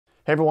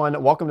Hey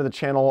everyone, welcome to the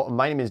channel.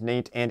 My name is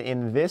Nate, and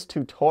in this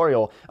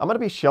tutorial, I'm going to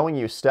be showing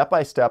you step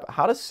by step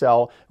how to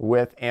sell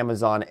with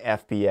Amazon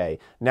FBA.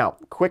 Now,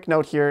 quick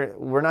note here,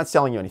 we're not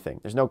selling you anything.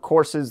 There's no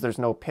courses, there's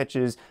no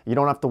pitches. You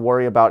don't have to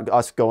worry about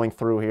us going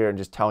through here and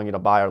just telling you to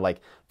buy our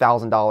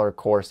 $1,000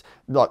 course.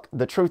 Look,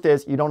 the truth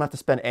is you don't have to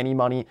spend any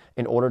money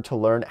in order to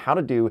learn how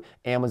to do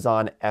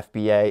Amazon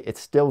FBA. It's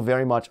still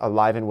very much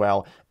alive and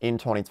well in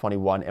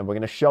 2021, and we're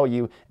going to show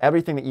you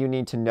everything that you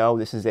need to know.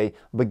 This is a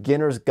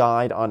beginner's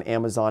guide on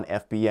Amazon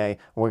FBA.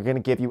 We're going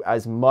to give you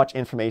as much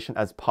information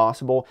as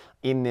possible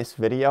in this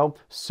video.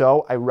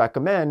 So I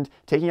recommend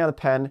taking out a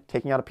pen,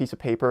 taking out a piece of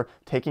paper,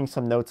 taking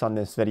some notes on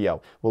this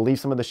video. We'll leave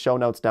some of the show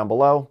notes down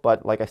below,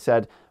 but like I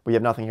said, we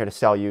have nothing here to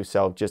sell you.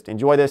 So just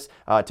enjoy this,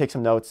 take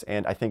some notes,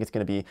 and I think it's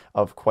going to be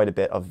of quite a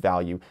bit of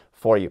value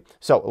for you.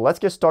 So let's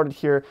get started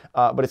here,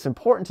 but it's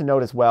important to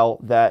note as well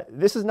that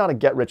this is not a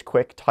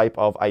get-rich-quick type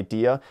of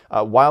idea.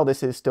 While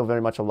this is still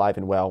very much alive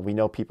and well, we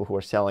know people who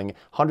are selling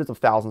hundreds of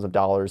thousands of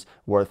dollars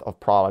worth of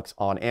products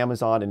on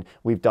Amazon, and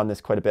we've done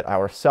this quite a bit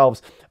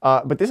ourselves.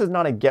 But this is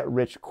not a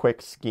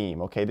get-rich-quick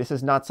scheme, okay? This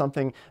is not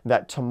something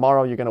that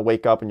tomorrow you're going to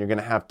wake up and you're going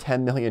to have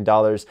 $10 million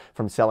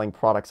from selling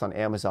products on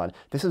Amazon.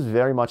 This is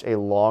very much a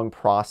long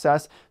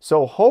process.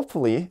 So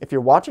hopefully, if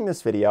you're watching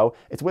this video,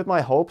 it's with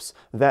my hopes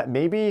that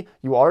maybe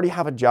you already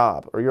have a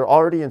job or you're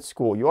already in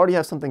school, you already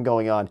have something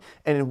going on.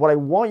 And what I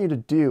want you to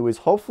do is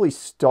hopefully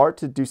start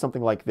to do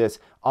something like this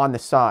on the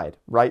side,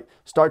 right?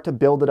 Start to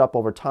build it up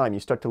over time. You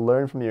start to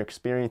learn from your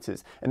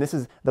experiences. And this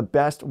is the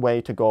best way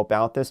to go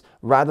about this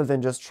rather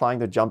than just trying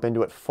to jump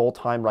into it full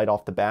time right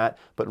off the bat,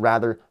 but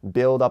rather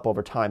build up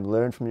over time,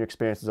 learn from your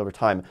experiences over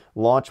time,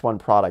 launch one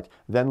product,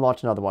 then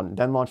launch another one,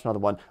 then launch another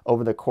one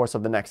over the course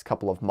of the next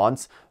couple of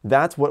months.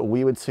 That's what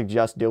we would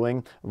suggest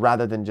doing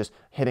rather than just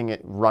hitting it,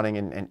 running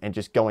and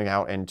just going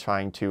out and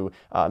trying to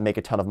make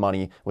a ton of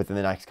money within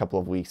the next couple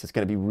of weeks. It's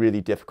going to be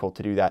really difficult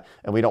to do that,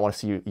 and we don't want to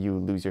see you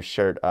lose your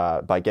shirt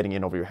by getting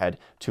in over your head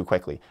too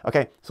quickly.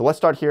 Okay, so let's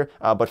start here.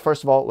 But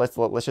first of all,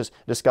 let's just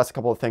discuss a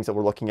couple of things that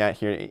we're looking at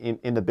here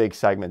in the big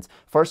segments.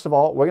 First of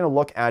all, we're going to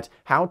look at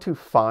how to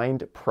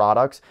find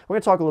products. We're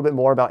going to talk a little bit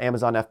more about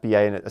Amazon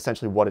FBA and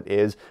essentially what it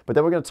is, but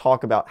then we're going to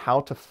talk about how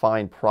to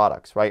find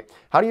products, right?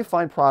 How do you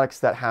find products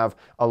that have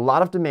a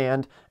lot of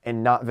demand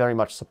and not very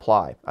much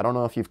supply? I don't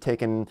know if you've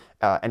taken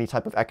any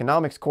type of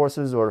economics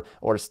courses or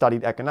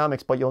studied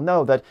economics, but you'll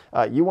know that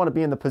you want to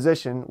be in the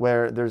position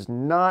where there's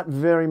not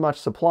very much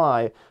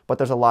supply, but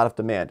there's a lot of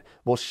demand.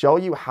 We'll show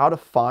you how to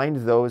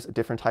find those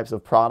different types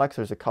of products.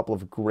 There's a couple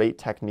of great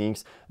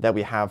techniques that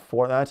we have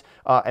for that.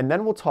 And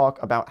then we'll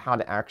talk about how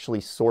to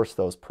actually source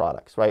those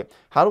products, right?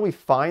 How do we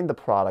find the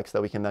products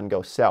that we can then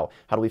go sell?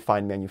 How do we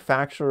find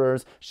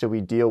manufacturers? Should we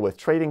deal with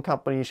trading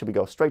companies? Should we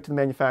go straight to the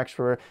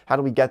manufacturer? How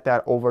do we get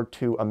that over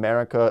to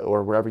America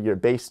or wherever you're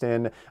based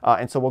in?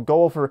 And so we'll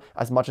go over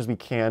as much as we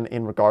can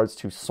in regards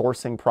to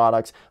sourcing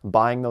products,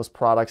 buying those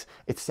products.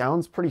 It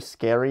sounds pretty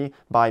scary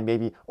by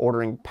maybe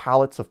ordering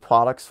pallets of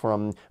products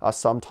from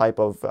some type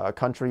of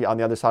country on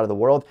the other side of the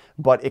world,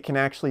 but it can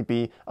actually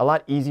be a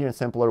lot easier and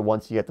simpler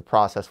once you get the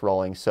process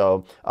rolling.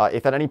 So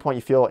if at any point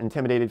you feel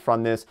intimidated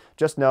from this,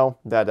 just know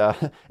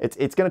that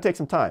it's going to take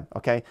some time,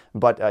 okay?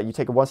 But you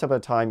take it one step at a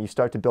time, you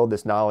start to build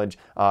this knowledge,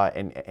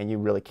 and you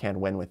really can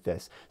win with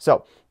this.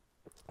 So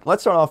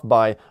let's start off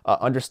by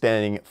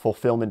understanding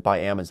fulfillment by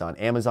Amazon,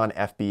 Amazon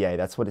FBA.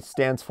 That's what it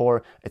stands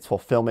for. It's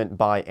fulfillment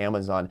by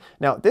Amazon.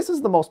 Now, this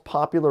is the most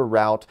popular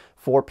route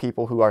for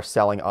people who are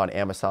selling on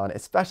Amazon,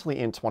 especially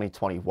in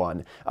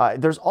 2021.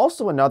 There's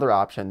also another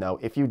option though,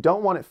 if you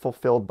don't want it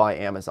fulfilled by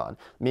Amazon,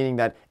 meaning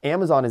that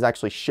Amazon is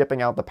actually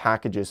shipping out the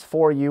packages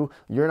for you.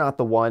 You're not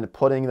the one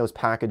putting those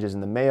packages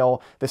in the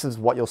mail. This is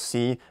what you'll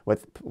see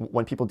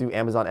when people do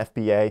Amazon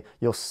FBA.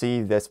 You'll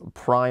see this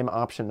Prime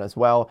option as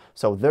well.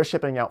 So they're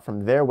shipping out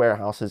from their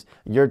warehouses.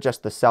 You're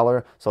just the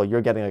seller, so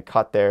you're getting a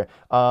cut there.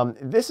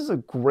 This is a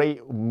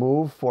great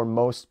move for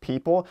most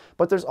people,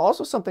 but there's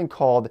also something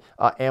called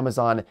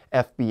Amazon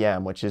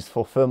FBM, which is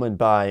fulfillment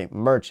by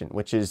merchant,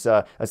 which is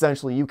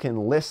essentially you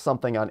can list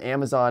something on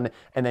Amazon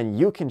and then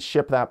you can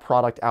ship that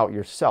product out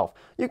yourself.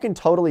 You can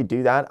totally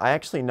do that. I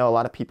actually know a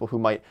lot of people who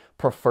might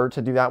prefer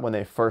to do that when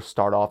they first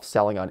start off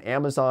selling on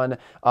Amazon,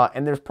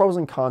 and there's pros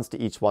and cons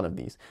to each one of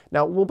these.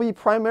 Now, we'll be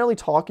primarily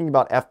talking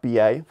about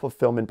FBA,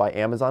 fulfillment by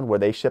Amazon, where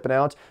they ship it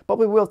out, but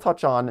we will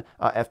touch on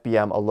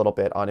FBM a little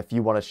bit on if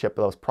you want to ship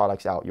those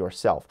products out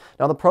yourself.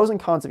 Now, the pros and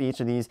cons of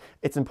each of these,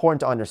 it's important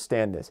to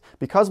understand this,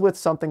 because with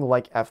something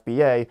like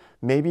FBA,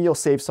 maybe you'll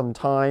save some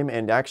time,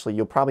 and actually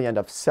you'll probably end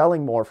up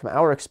selling more, from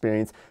our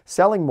experience,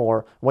 selling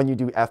more when you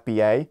do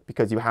FBA,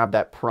 because you have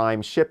that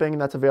Prime shipping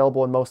that's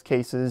available in most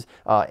cases.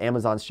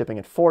 Amazon's shipping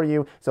it for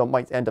you, so it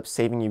might end up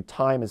saving you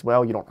time as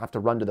well. You don't have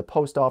to run to the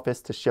post office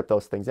to ship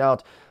those things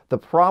out. The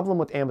problem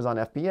with Amazon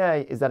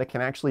FBA is that it can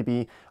actually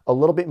be a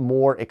little bit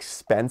more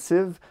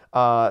expensive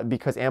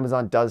because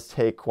Amazon does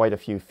take quite a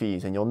few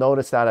fees. And you'll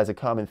notice that as a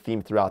common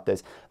theme throughout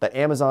this, that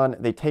Amazon,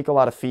 they take a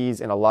lot of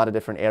fees in a lot of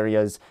different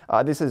areas.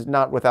 This is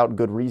not without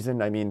good reason.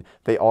 I mean,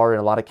 they are in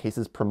a lot of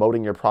cases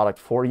promoting your product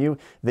for you.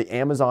 The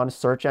Amazon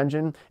search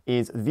engine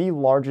is the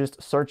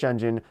largest search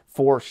engine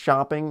for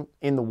shopping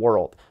in the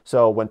world.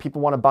 So when people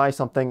want to buy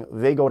something,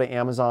 they go to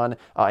Amazon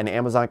and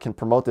Amazon can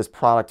promote this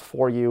product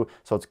for you.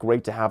 So it's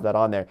great to have that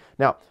on there.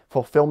 Now,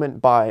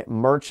 fulfillment by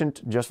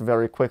merchant, just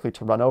very quickly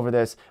to run over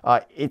this,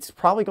 it's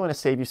probably going to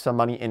save you some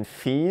money in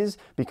fees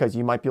because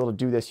you might be able to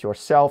do this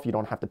yourself. You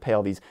don't have to pay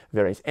all these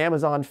various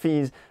Amazon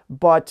fees,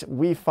 but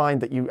we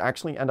find that you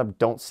actually end up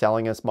don't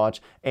selling as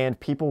much, and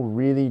people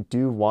really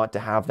do want to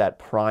have that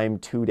Prime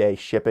 2-day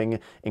shipping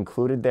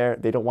included there.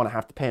 They don't want to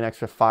have to pay an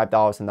extra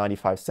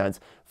 $5.95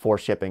 for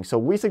shipping. So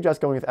we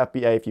suggest going with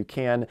FBA if you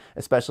can,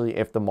 especially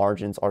if the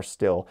margins are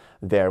still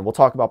there. We'll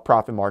talk about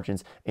profit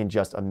margins in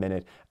just a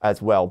minute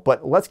as well.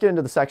 But let's get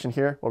into the section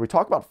here where we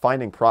talk about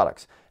finding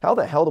products. How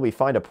the hell do we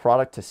find a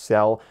product to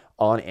sell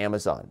on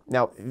Amazon?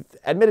 Now,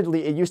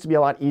 admittedly, it used to be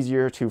a lot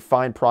easier to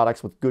find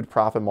products with good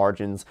profit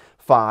margins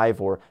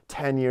 5 or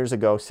 10 years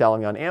ago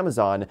selling on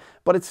Amazon,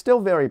 but it's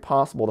still very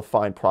possible to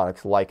find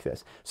products like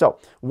this. So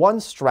one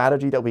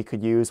strategy that we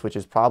could use, which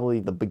is probably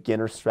the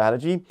beginner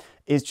strategy,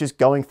 is just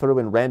going through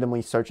and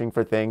randomly searching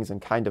for things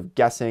and kind of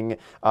guessing.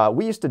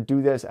 We used to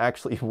do this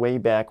actually way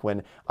back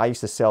when I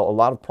used to sell a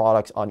lot of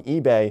products on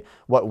eBay.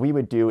 What we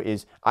would do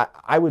is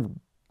I would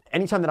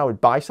anytime that I would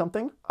buy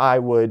something, I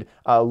would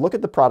look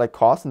at the product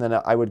cost, and then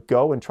I would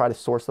go and try to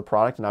source the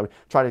product, and I would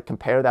try to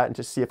compare that and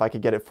just see if I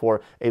could get it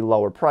for a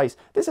lower price.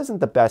 This isn't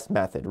the best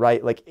method,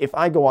 right? Like if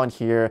I go on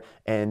here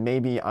and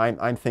maybe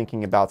I'm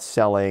thinking about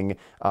selling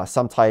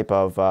some type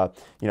of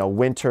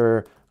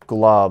winter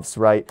gloves,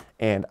 right?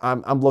 And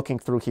I'm looking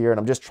through here and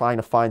I'm just trying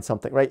to find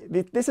something, right?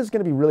 This is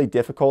going to be really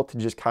difficult to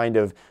just kind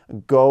of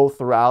go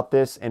throughout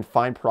this and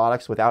find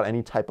products without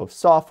any type of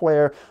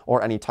software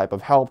or any type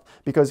of help,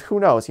 because who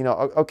knows,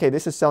 okay,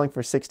 this is selling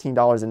for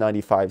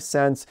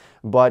 $16.95,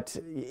 but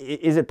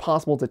is it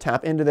possible to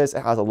tap into this?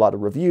 It has a lot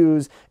of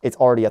reviews. It's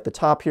already at the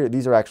top here.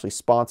 These are actually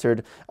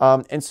sponsored.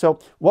 And so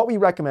what we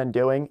recommend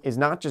doing is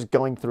not just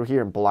going through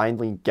here and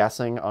blindly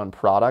guessing on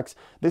products.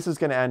 This is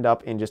going to end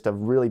up in just a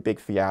really big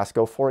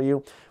fiasco for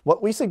you.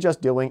 What we suggest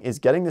doing is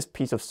getting this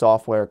piece of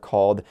software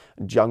called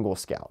Jungle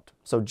Scout.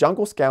 So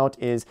Jungle Scout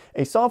is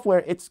a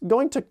software. It's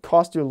going to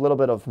cost you a little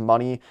bit of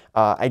money.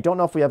 I don't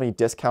know if we have any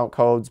discount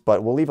codes,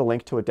 but we'll leave a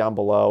link to it down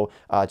below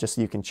just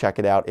so you can check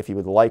it out if you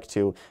would like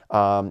to.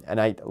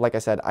 And like I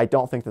said, I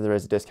don't think that there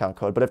is a discount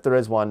code, but if there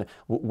is one,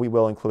 we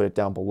will include it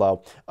down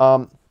below.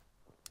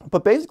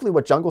 But basically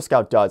what Jungle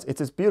Scout does, it's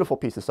this beautiful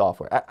piece of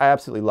software. I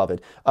absolutely love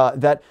it.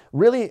 That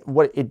really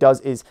what it does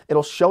is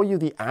it'll show you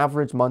the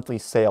average monthly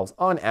sales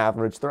on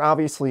average. They're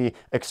obviously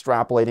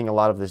extrapolating a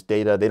lot of this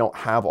data. They don't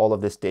have all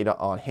of this data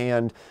on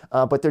hand,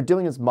 but they're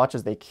doing as much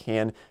as they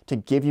can to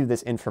give you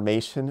this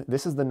information.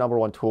 This is the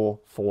 #1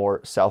 tool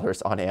for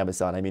sellers on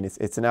Amazon. I mean,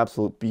 it's an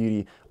absolute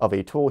beauty of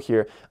a tool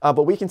here.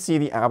 But we can see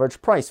the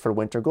average price for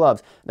winter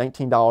gloves,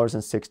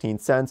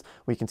 $19.16.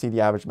 We can see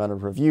the average amount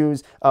of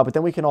reviews, but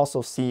then we can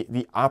also see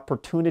the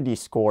opportunity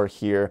score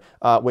here,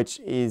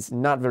 which is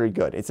not very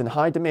good. It's in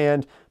high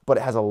demand, but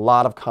it has a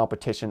lot of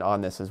competition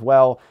on this as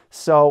well.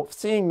 So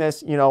seeing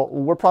this,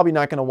 we're probably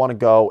not going to want to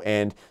go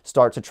and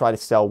start to try to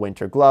sell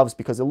winter gloves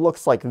because it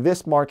looks like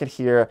this market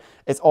here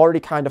is already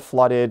kind of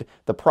flooded.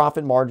 The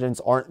profit margins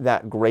aren't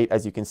that great.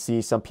 As you can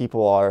see, some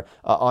people are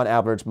on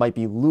average might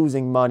be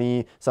losing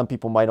money. Some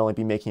people might only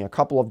be making a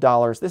couple of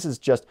dollars. This is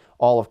just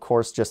all, of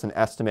course, just an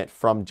estimate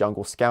from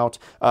Jungle Scout.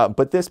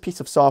 But this piece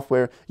of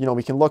software,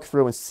 we can look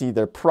through and see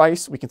their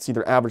price. We can see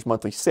their average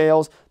monthly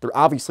sales. They're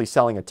obviously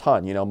selling a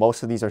ton.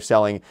 Most of these are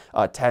selling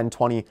 10,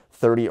 20,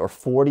 30, or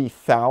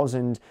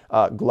 40,000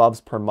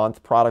 gloves per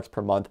month, products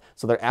per month.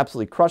 So they're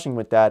absolutely crushing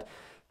with that.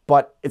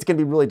 But it's going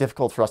to be really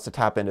difficult for us to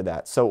tap into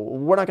that. So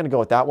we're not going to go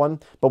with that one.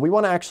 But we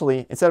want to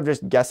actually, instead of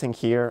just guessing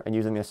here and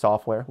using this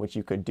software, which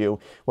you could do,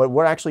 what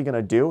we're actually going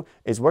to do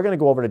is we're going to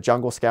go over to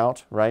Jungle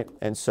Scout, right?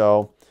 And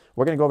so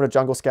we're going to go over to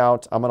Jungle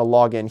Scout. I'm going to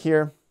log in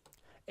here.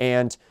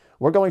 And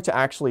we're going to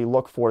actually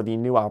look for the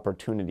new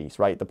opportunities,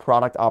 right? The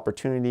product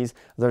opportunities.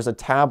 There's a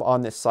tab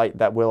on this site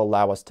that will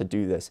allow us to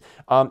do this.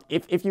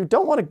 If you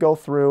don't want to go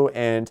through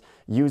and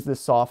use this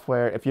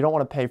software, if you don't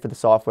want to pay for the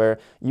software,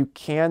 you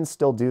can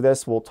still do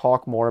this. We'll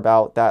talk more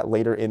about that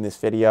later in this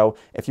video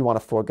if you want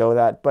to forego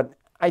that. But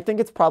I think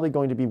it's probably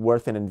going to be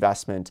worth an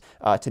investment,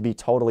 to be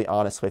totally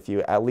honest with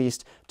you, at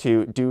least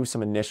to do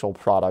some initial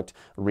product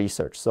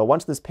research. So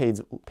once this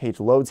page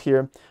loads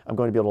here, I'm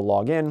going to be able to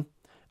log in.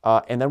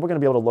 And then we're going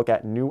to be able to look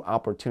at new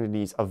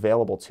opportunities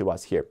available to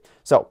us here.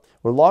 So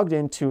we're logged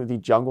into the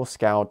Jungle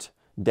Scout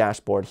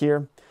dashboard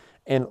here.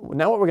 And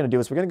now what we're going to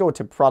do is we're going to go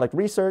to product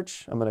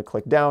research. I'm going to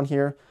click down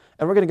here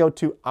and we're going to go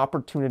to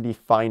opportunity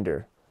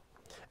finder.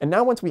 And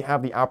now once we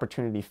have the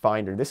opportunity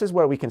finder, this is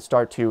where we can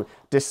start to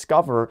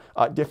discover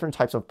different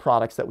types of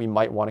products that we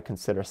might want to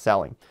consider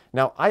selling.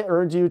 Now, I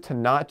urge you to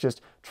not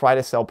just try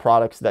to sell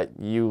products that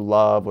you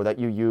love or that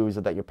you use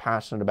or that you're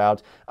passionate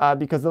about,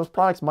 because those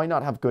products might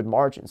not have good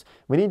margins.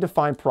 We need to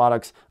find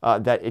products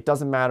that it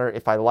doesn't matter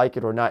if I like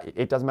it or not.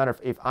 It doesn't matter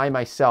if I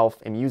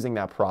myself am using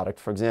that product.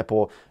 For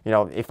example,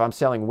 if I'm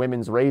selling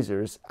women's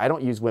razors, I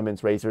don't use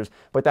women's razors,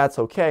 but that's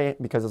okay,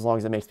 because as long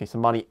as it makes me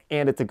some money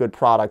and it's a good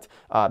product,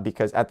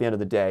 because at the end of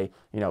the day,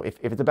 if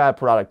it's a bad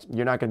product,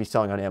 you're not going to be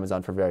selling on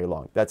Amazon for very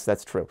long.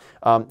 That's true.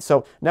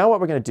 So now what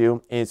we're going to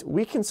do is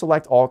we can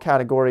select all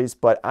categories,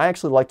 but I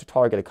actually like to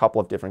target a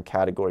couple of different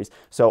categories.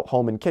 So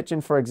home and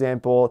kitchen, for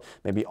example,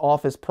 maybe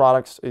office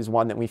products is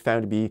one that we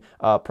found to be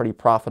pretty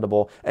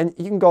profitable. And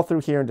you can go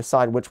through here and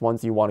decide which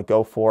ones you want to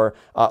go for,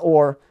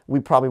 or we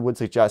probably would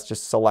suggest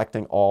just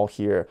selecting all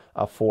here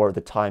for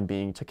the time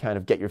being to kind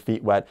of get your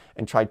feet wet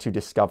and try to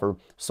discover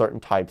certain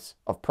types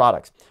of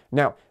products.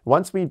 Now,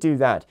 once we do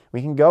that,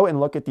 we can go and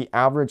look at the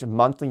average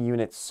monthly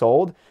units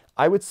sold.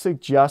 I would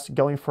suggest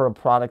going for a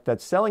product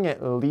that's selling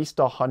at least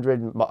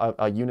 100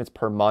 units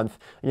per month.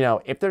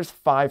 If there's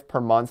 5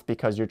 per month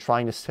because you're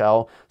trying to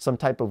sell some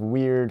type of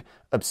weird,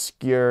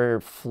 obscure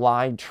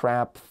fly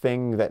trap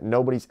thing that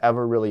nobody's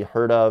ever really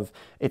heard of,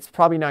 it's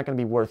probably not going to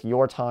be worth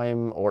your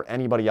time or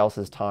anybody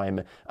else's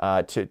time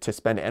to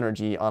spend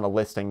energy on a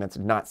listing that's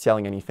not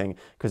selling anything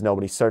because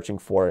nobody's searching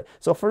for it.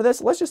 So for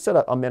this, let's just set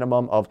a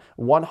minimum of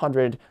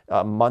 100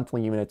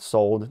 monthly units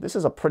sold. This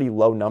is a pretty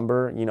low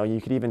number. You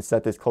could even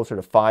set this closer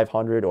to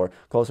 500 or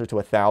closer to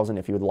 1,000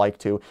 if you would like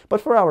to. But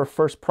for our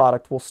first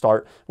product, we'll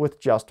start with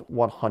just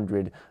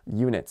 100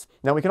 units.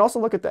 Now we can also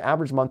look at the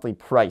average monthly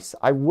price.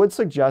 I would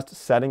suggest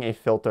setting a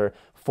filter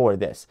for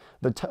this.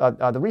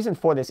 The reason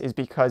for this is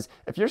because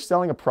if you're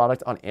selling a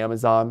product on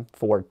Amazon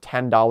for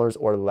 $10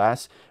 or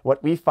less,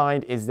 what we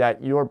find is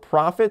that your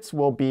profits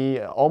will be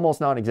almost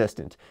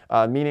non-existent,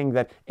 meaning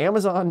that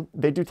Amazon,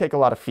 they do take a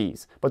lot of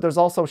fees, but there's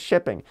also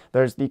shipping.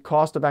 There's the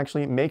cost of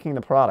actually making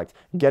the product,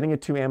 getting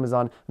it to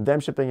Amazon,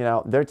 them shipping it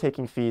out, they're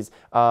taking fees,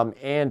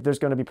 and there's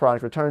going to be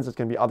product returns, there's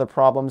going to be other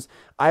problems.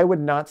 I would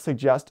not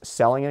suggest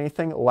selling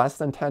anything less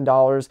than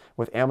 $10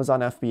 with Amazon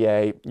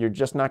FBA. You're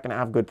just not going to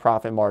have good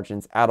profit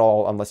margins at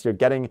all unless you're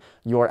getting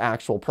your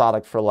actual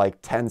product for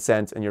like 10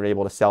 cents and you're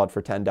able to sell it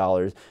for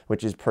 $10,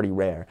 which is pretty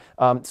rare.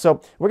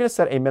 So we're going to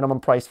set a minimum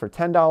price for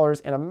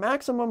 $10 and a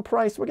maximum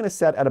price we're going to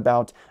set at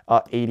about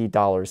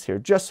 $80 here,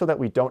 just so that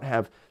we don't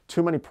have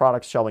too many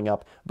products showing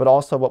up. But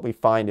also what we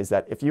find is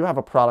that if you have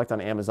a product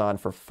on Amazon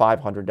for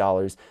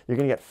 $500, you're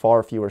going to get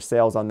far fewer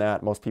sales on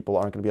that. Most people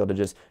aren't going to be able to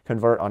just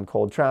convert on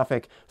cold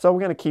traffic. So we're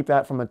going to keep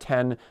that from a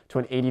 $10 to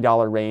an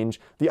 $80 range.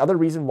 The other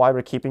reason why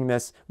we're capping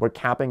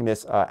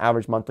this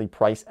average monthly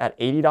price at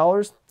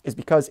 $80 is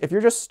because if you're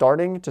just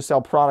starting to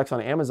sell products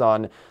on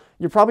Amazon,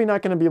 you're probably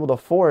not going to be able to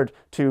afford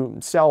to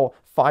sell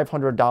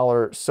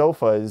 $500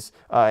 sofas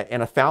and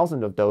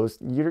 1,000 of those.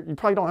 You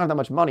probably don't have that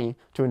much money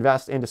to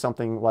invest into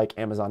something like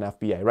Amazon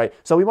FBA, right?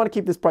 So we want to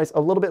keep this price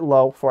a little bit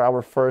low for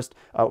our first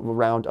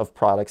round of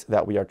products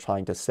that we are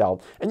trying to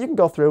sell. And you can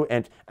go through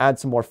and add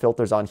some more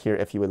filters on here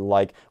if you would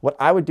like. What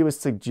I would do is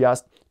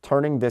suggest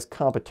turning this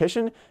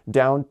competition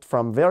down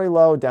from very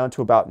low down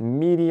to about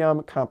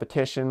medium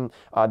competition.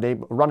 They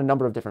run a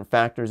number of different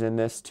factors in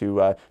this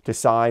to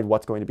decide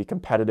what's going to be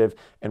competitive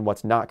and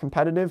what's not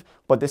competitive,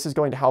 but this is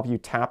going to help you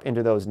tap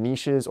into those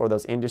niches or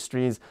those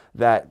industries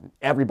that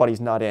everybody's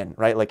not in,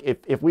 right? Like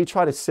if we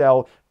try to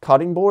sell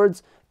cutting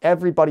boards,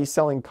 everybody's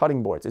selling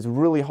cutting boards. It's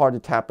really hard to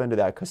tap into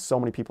that because so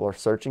many people are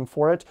searching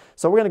for it.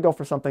 So we're going to go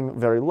for something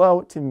very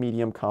low to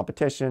medium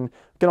competition.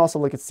 We can also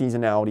look at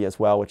seasonality as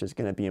well, which is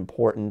going to be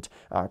important.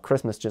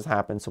 Christmas just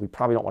happened, so we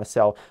probably don't want to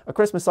sell a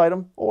Christmas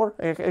item, or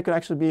it could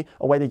actually be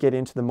a way to get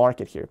into the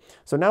market here.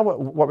 So now what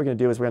we're going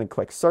to do is we're going to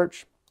click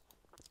search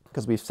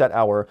because we've set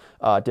our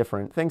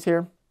different things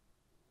here.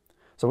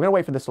 So we're going to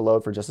wait for this to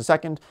load for just a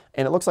second,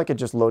 and it looks like it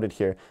just loaded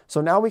here. So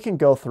now we can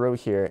go through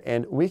here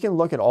and we can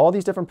look at all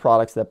these different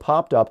products that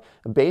popped up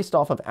based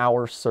off of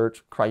our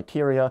search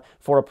criteria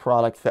for a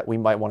product that we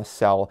might want to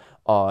sell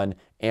on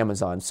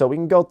Amazon. So we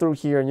can go through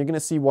here and you're going to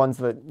see ones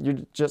that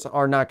you just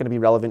are not going to be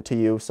relevant to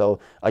you. So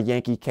a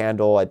Yankee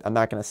candle, I'm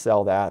not going to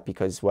sell that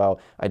because,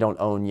 well, I don't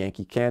own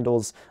Yankee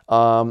candles.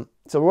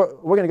 So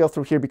we're going to go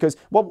through here because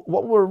what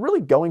we're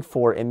really going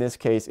for in this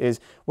case is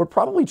we're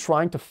probably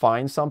trying to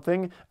find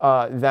something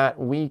that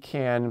we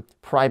can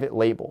private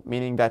label,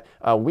 meaning that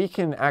we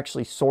can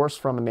actually source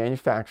from a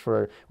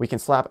manufacturer, we can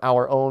slap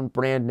our own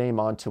brand name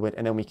onto it,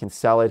 and then we can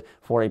sell it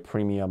for a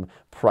premium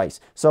price.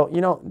 So,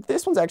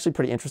 this one's actually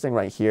pretty interesting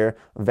right here.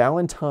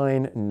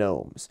 Valentine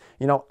gnomes.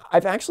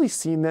 I've actually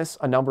seen this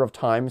a number of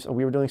times.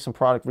 We were doing some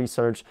product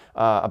research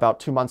about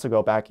 2 months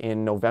ago, back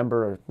in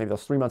November, or maybe that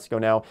was 3 months ago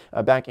now,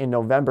 back in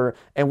November,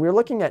 and we were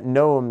looking at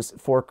gnomes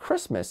for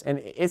Christmas. And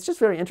it's just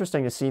very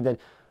interesting to see that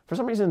for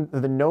some reason,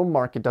 the gnome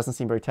market doesn't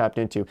seem very tapped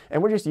into.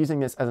 And we're just using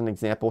this as an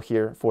example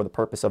here for the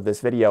purpose of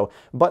this video.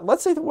 But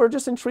let's say that we're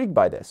just intrigued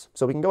by this.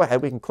 So we can go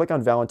ahead, we can click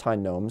on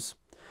Valentine gnomes,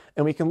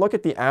 and we can look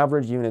at the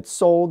average units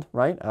sold,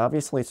 right?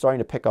 Obviously, it's starting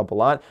to pick up a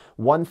lot.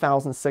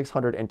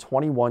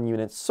 1,621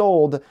 units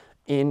sold.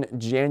 in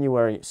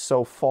January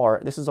so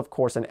far. This is, of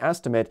course, an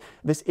estimate.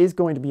 This is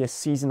going to be a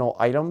seasonal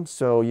item,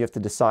 so you have to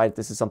decide if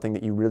this is something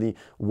that you really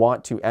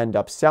want to end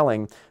up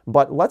selling.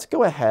 But let's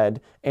go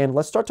ahead and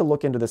let's start to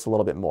look into this a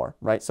little bit more,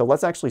 right? So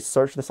let's actually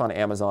search this on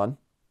Amazon.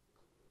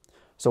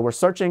 So we're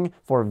searching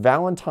for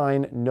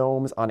Valentine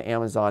gnomes on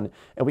Amazon,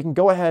 and we can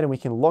go ahead and we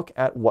can look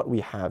at what we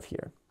have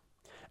here.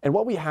 And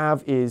what we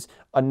have is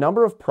a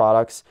number of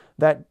products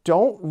that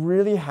don't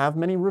really have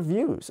many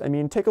reviews. I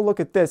mean, take a look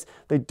at this.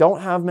 They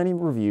don't have many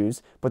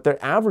reviews, but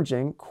they're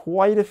averaging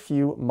quite a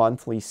few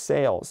monthly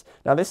sales.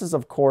 Now, this is,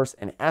 of course,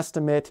 an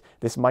estimate.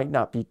 This might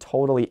not be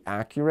totally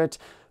accurate,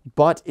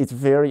 but it's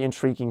very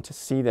intriguing to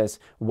see this,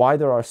 why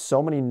there are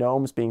so many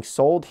gnomes being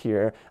sold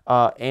here,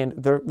 and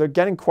they're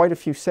getting quite a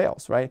few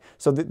sales, right?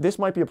 So this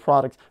might be a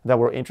product that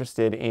we're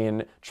interested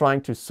in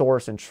trying to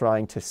source and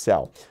trying to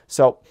sell.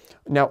 So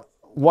now,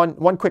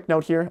 one quick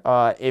note here,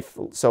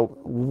 so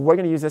we're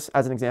going to use this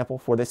as an example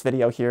for this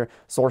video here,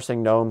 sourcing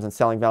gnomes and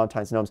selling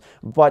Valentine's gnomes.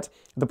 But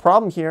the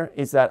problem here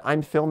is that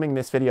I'm filming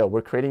this video,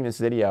 we're creating this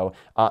video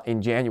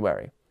in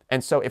January.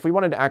 And so if we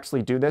wanted to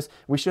actually do this,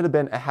 we should have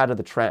been ahead of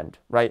the trend,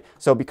 right?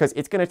 So because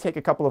it's going to take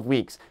a couple of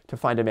weeks to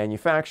find a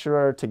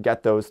manufacturer, to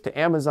get those to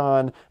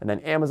Amazon, and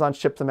then Amazon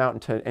ships them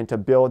out and to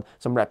build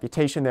some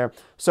reputation there.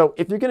 So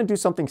if you're going to do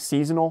something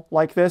seasonal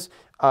like this,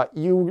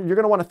 you're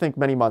going to want to think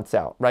many months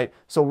out, right?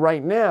 So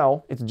right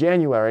now, it's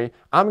January.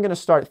 I'm going to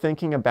start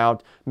thinking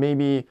about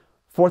maybe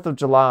 4th of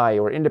July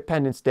or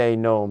Independence Day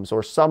gnomes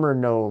or summer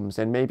gnomes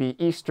and maybe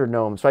Easter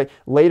gnomes, right?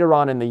 Later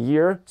on in the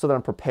year so that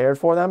I'm prepared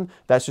for them.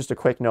 That's just a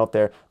quick note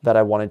there that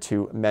I wanted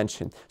to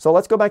mention. So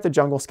let's go back to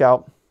Jungle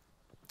Scout.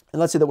 And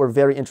let's say that we're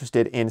very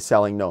interested in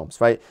selling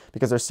gnomes, right?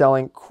 Because they're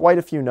selling quite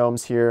a few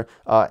gnomes here.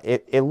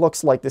 It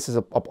looks like this is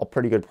a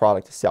pretty good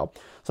product to sell.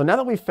 So now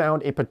that we've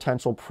found a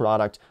potential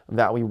product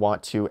that we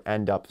want to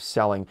end up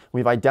selling,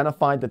 we've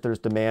identified that there's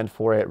demand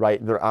for it,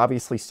 right? They're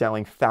obviously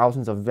selling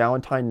thousands of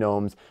Valentine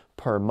gnomes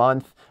per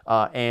month,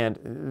 and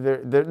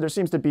there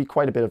seems to be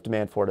quite a bit of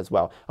demand for it as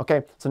well.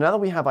 Okay, so now that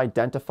we have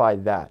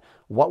identified that,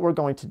 what we're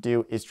going to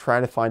do is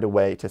try to find a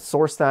way to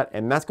source that,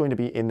 and that's going to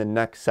be in the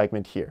next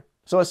segment here.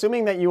 So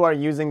assuming that you are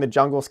using the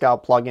Jungle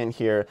Scout plugin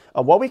here,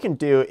 what we can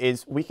do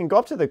is we can go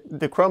up to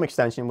the Chrome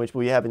extension, which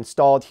we have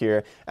installed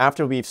here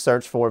after we've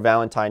searched for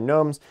Valentine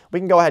gnomes. We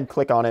can go ahead and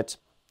click on it.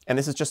 And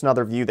this is just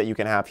another view that you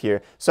can have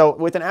here. So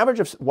with an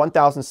average of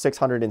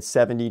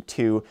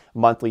 1,672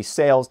 monthly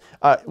sales,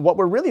 what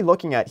we're really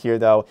looking at here,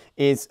 though,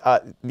 is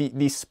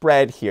the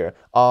spread here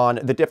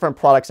on the different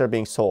products that are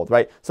being sold,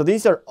 right? So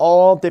these are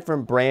all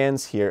different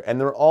brands here,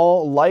 and they're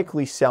all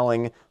likely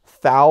selling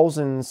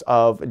thousands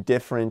of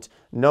different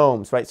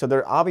gnomes, right? So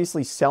they're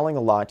obviously selling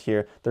a lot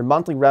here. Their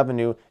monthly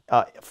revenue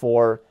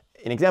for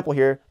an example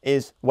here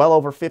is well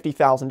over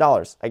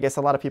 $50,000. I guess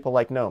a lot of people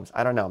like gnomes.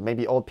 I don't know,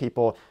 maybe old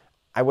people.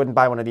 I wouldn't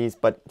buy one of these,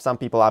 but some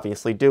people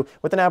obviously do,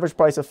 with an average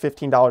price of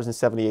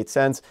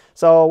 $15.78.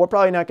 So we're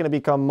probably not going to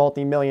become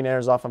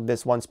multi-millionaires off of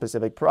this one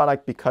specific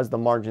product because the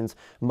margins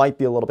might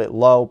be a little bit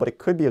low, but it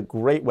could be a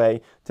great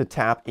way to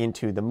tap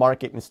into the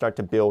market and start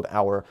to build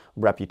our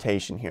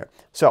reputation here.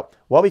 So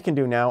what we can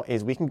do now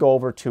is we can go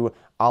over to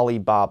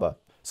Alibaba.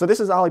 So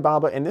this is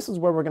Alibaba, and this is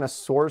where we're going to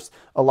source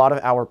a lot of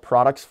our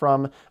products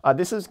from.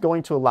 This is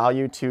going to allow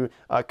you to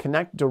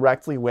connect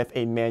directly with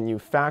a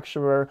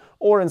manufacturer,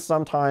 or in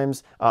some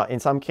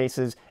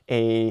cases,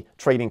 a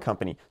trading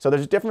company. So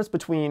there's a difference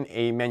between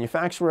a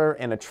manufacturer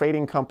and a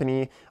trading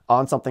company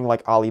on something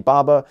like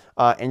Alibaba,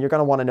 and you're going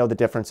to want to know the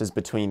differences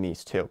between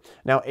these two.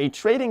 Now, a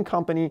trading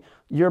company,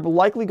 you're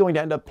likely going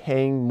to end up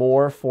paying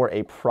more for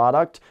a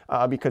product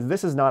because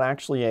this is not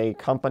actually a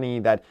company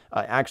that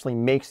actually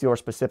makes your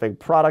specific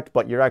product,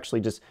 but you're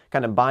actually just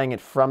kind of buying it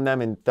from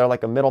them, and they're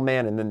like a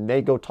middleman, and then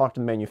they go talk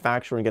to the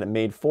manufacturer and get it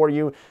made for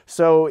you.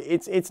 So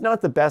it's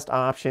not the best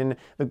option.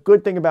 The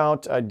good thing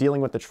about dealing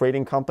with the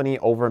trading company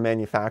over a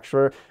manufacturer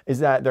is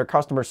that their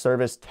customer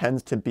service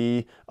tends to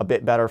be a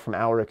bit better from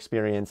our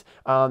experience.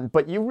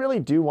 But you really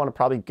do want to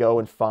probably go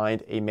and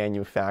find a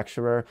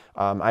manufacturer.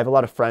 I have a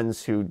lot of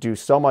friends who do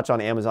so much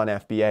on Amazon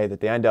FBA that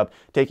they end up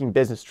taking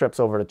business trips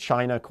over to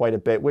China quite a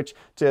bit, which,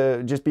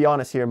 to just be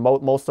honest here,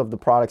 most of the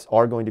products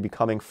are going to be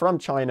coming from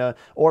China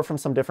or from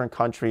some different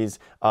countries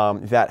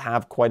that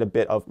have quite a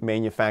bit of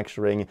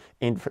manufacturing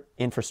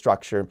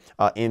infrastructure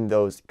in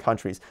those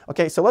countries.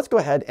 Okay, so let's go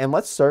ahead and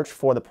let's search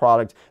for the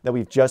product that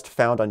we've just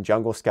found on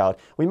Jungle Scout.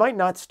 We might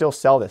not still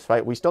sell this,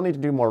 right? We still need to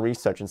do more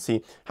research and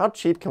see how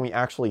cheap can we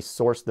actually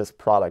source this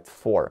product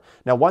for.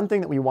 Now, one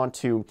thing that we want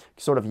to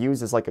sort of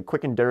use is like a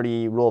quick and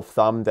dirty rule of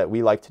thumb that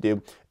we like to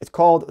do. It's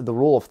called the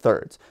rule of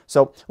thirds.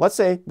 So let's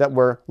say that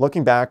we're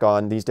looking back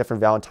on these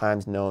different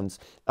Valentine's gnomes,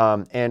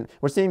 and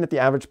we're seeing that the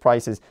average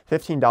price is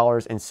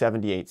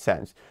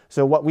 $15.78.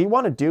 So what we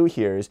want to do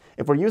here is,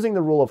 if we're using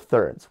the rule of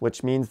thirds,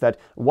 which means that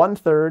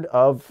 1/3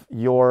 of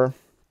your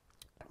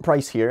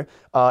price here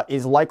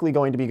is likely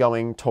going to be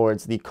going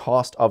towards the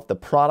cost of the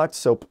product.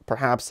 So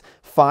perhaps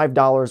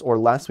 $5 or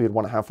less we would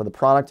want to have for the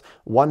product.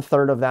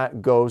 1/3 of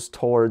that goes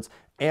towards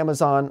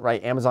Amazon,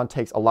 right? Amazon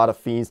takes a lot of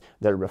fees,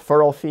 their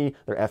referral fee,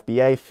 their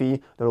FBA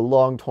fee, their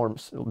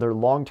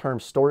long-term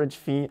storage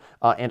fee,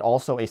 and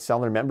also a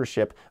seller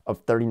membership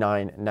of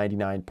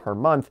 $39.99 per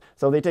month.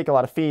 So they take a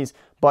lot of fees.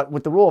 But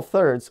with the rule of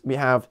thirds, we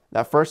have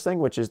that first thing,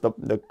 which is the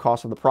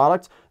cost of the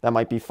product. That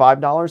might be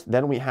 $5.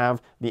 Then we have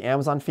the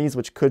Amazon fees,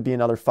 which could be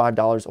another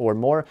 $5 or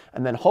more.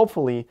 And then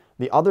hopefully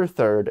the other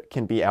third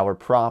can be our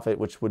profit,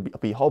 which would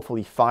be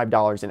hopefully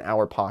 $5 in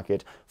our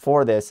pocket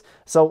for this.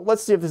 So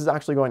let's see if this is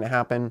actually going to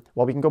happen.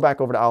 Well, we can go back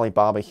over to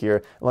Alibaba here.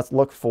 And let's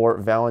look for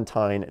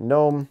Valentine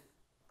Gnome.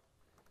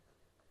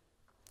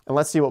 And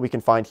let's see what we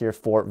can find here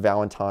for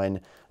Valentine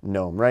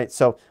Gnome, right?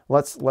 So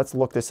let's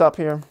look this up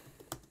here.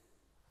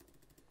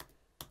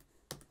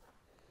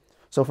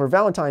 So for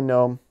Valentine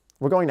Gnome,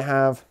 we're going to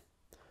have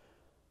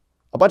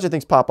a bunch of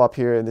things pop up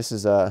here. And this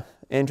is a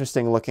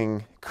interesting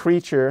looking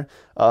creature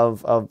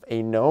of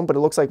a gnome, but it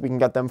looks like we can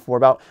get them for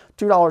about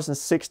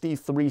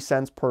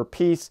 $2.63 per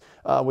piece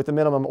with a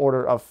minimum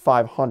order of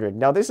 500.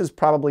 Now this is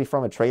probably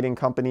from a trading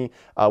company.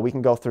 We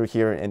can go through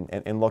here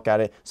and look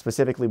at it.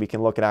 Specifically, we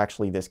can look at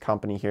actually this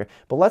company here,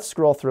 but let's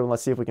scroll through and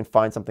let's see if we can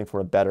find something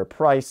for a better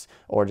price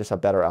or just a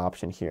better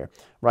option here,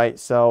 right?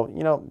 So,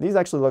 you know, these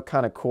actually look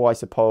kind of cool, I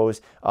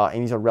suppose,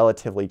 and these are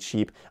relatively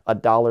cheap,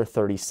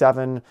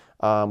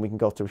 $1.37. We can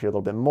go through here a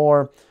little bit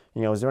more.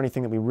 You know, is there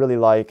anything that we really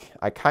like?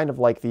 I kind of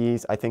like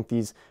these. I think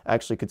these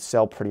actually could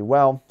sell pretty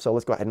well. So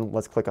let's go ahead and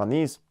let's click on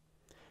these.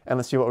 And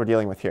let's see what we're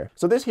dealing with here.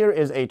 So this here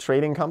is a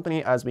trading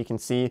company, as we can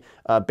see,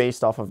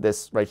 based off of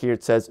this right here.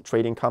 It says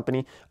trading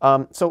company.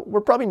 So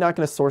we're probably not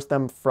going to source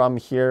them from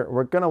here.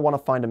 We're going to want to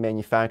find a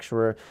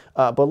manufacturer.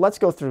 But let's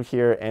go through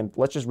here and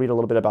let's just read a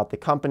little bit about the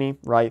company,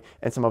 right?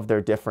 And some of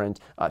their different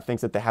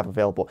things that they have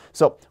available.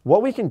 So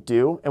what we can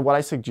do, and what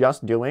I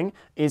suggest doing,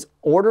 is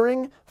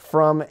ordering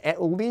from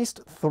at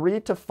least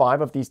 3 to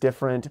 5 of these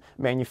different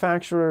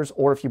manufacturers,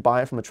 or if you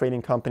buy it from a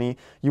trading company,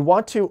 you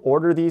want to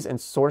order these and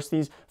source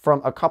these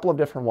from a couple of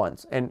different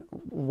ones. And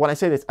when I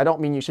say this, I don't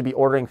mean you should be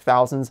ordering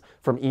thousands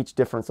from each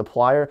different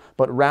supplier,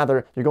 but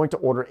rather you're going to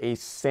order a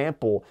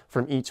sample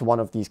from each one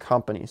of these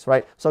companies,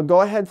 right? So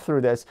go ahead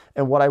through this,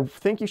 and what I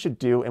think you should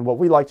do, and what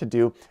we like to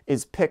do,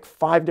 is pick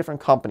 5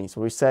 different companies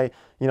where we say,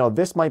 you know,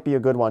 this might be a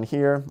good one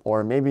here,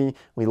 or maybe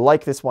we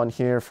like this one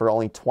here for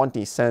only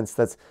 20 cents.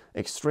 That's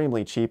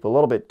extremely cheap, a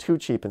little bit too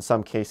cheap in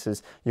some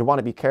cases. You want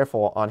to be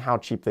careful on how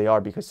cheap they are,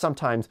 because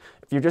sometimes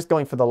if you're just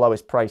going for the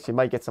lowest price, you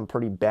might get some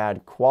pretty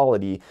bad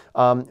quality.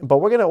 But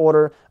we're going to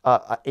order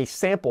a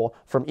sample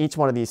from each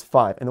one of these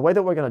 5. And the way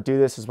that we're going to do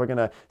this is we're going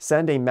to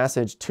send a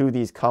message to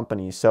these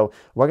companies. So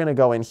we're going to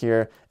go in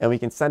here and we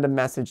can send a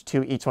message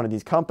to each one of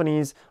these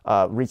companies,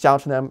 reach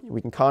out to them.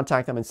 We can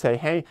contact them and say,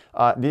 hey,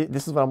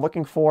 this is what I'm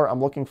looking for. I'm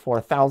looking for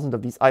 1,000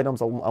 of these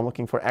items. I'm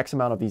looking for X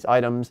amount of these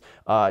items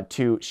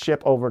to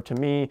ship over to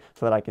me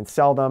so that I can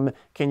sell them.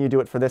 Can you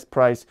do it for this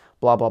price?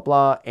 Blah, blah,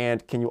 blah.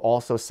 And can you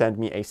also send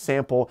me a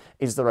sample?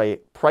 Is there a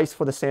price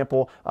for the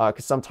sample?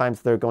 Because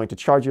sometimes they're going to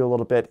charge you a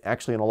little bit.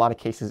 Actually, in a lot of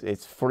cases,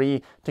 it's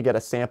free to get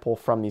a sample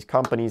from these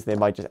companies. They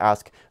might just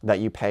ask that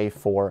you pay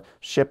for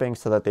shipping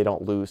so that they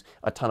don't lose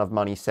a ton of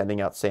money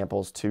sending out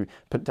samples to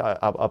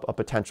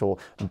potential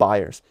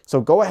buyers. So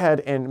go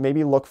ahead and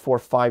maybe look for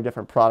 5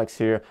 different products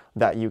here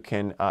that you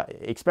can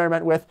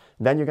experiment with.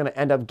 Then you're going to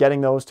end up getting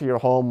those to your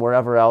home,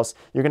 wherever else.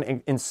 You're going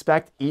to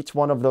inspect each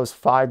one of those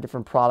 5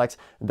 different products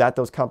that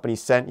those companies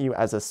sent you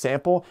as a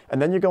sample,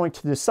 and then you're going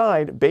to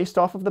decide, based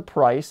off of the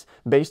price,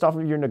 based off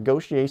of your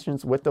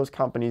negotiations with those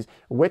companies,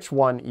 which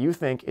one you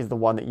think is the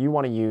one that you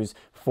want to use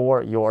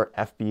for your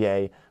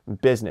FBA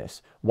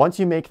business. Once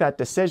you make that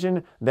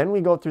decision, then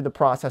we go through the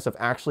process of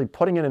actually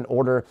putting in an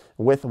order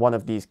with one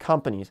of these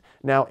companies.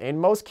 Now, in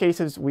most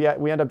cases, we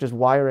end up just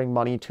wiring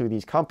money to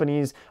these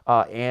companies,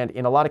 and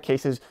in a lot of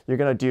cases, you're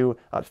going to do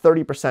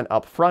 30%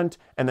 upfront,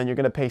 and then you're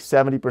going to pay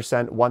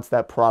 70% once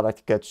that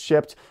product gets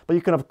shipped. But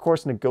you can, of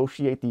course,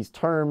 negotiate these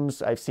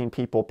terms. I've seen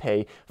people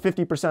pay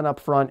 50%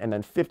 upfront and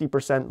then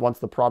 50% once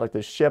the product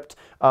is shipped.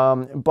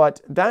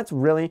 But that's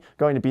really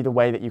going to be the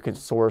way that you can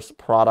source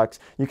products.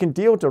 You can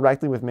deal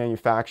directly with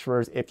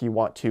manufacturers if you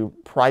want to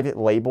private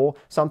label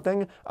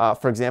something.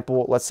 For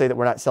example, let's say that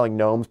we're not selling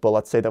gnomes, but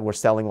let's say that we're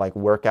selling like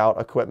workout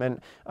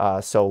equipment.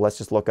 So let's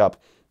just look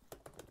up,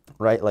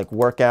 right, like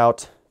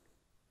workout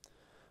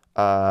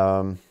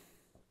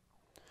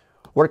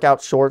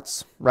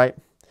shorts, right?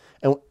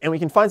 And we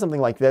can find something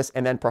like this,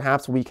 and then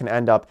perhaps we can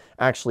end up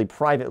actually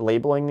private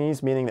labeling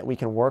these, meaning that we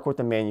can work with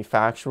the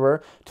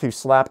manufacturer to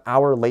slap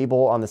our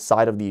label on the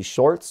side of these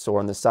shorts or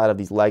on the side of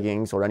these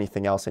leggings or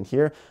anything else in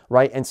here,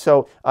 right? And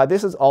so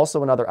this is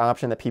also another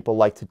option that people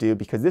like to do,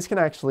 because this can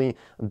actually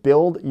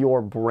build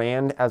your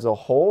brand as a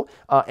whole,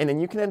 and then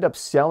you can end up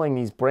selling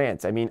these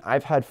brands. I mean,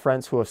 I've had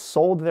friends who have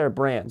sold their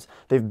brands.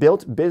 They've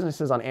built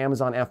businesses on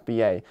Amazon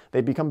FBA.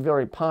 They become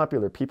very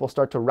popular. People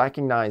start to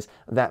recognize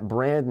that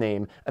brand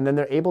name, and then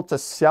they're able to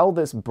sell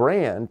this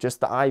brand,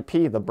 just the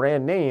IP, the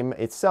brand name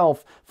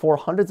itself, for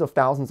hundreds of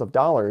thousands of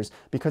dollars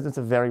because it's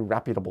a very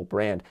reputable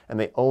brand and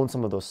they own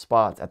some of those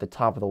spots at the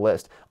top of the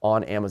list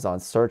on Amazon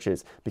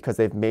searches because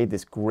they've made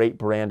this great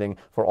branding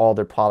for all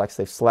their products.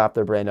 They've slapped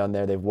their brand on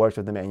there. They've worked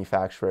with the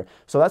manufacturer.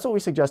 So that's what we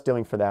suggest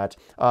doing for that.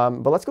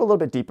 But let's go a little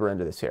bit deeper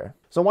into this here.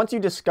 So once you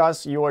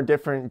discuss your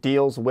different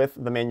deals with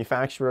the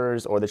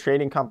manufacturers or the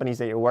trading companies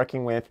that you're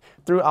working with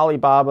through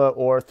Alibaba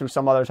or through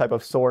some other type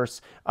of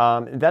source,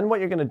 then what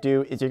you're going to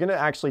do is you're going to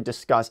actually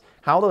discuss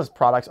how those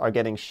products are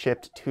getting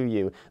shipped to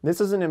you. This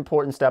is an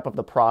important step of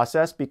the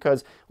process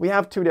because we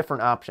have two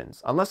different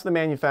options. Unless the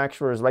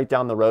manufacturer is right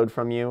down the road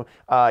from you,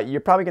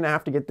 you're probably going to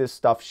have to get this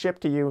stuff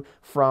shipped to you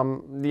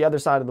from the other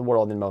side of the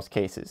world in most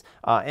cases.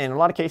 And in a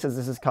lot of cases,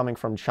 this is coming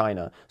from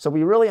China. So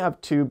we really have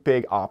two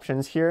big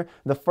options here.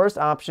 The first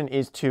option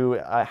is to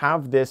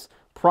have this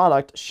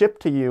product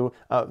shipped to you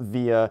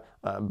via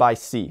by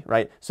sea,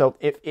 right? So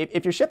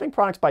if you're shipping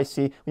products by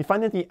sea, we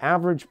find that the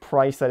average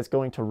price that it's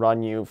going to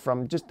run you,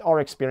 from just our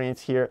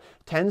experience here,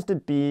 tends to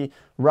be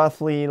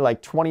roughly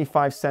like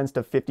 25 cents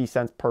to 50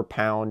 cents per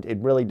pound. It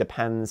really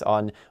depends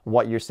on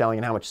what you're selling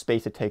and how much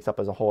space it takes up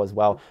as a whole as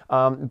well.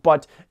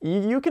 But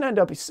you can end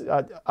up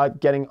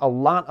getting a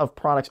lot of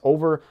products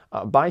over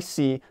by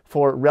sea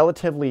for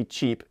relatively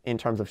cheap in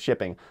terms of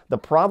shipping. The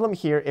problem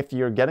here, if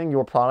you're getting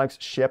your products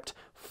shipped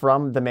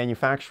from the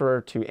manufacturer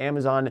to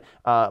Amazon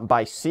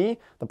by sea,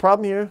 the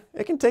problem here,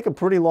 it can take a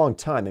pretty long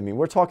time. I mean,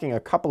 we're talking a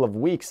couple of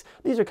weeks.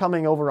 These are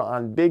coming over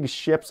on big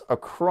ships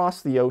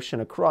across the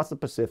ocean, across the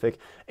Pacific.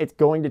 It's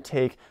going to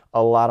take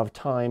a lot of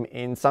time,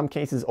 in some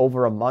cases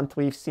over a month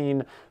we've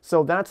seen.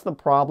 So that's the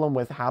problem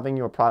with having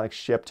your product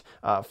shipped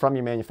from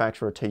your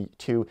manufacturer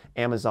to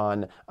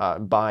Amazon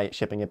by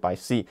shipping it by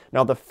sea.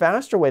 Now, the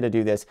faster way to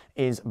do this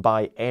is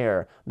by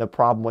air. The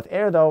problem with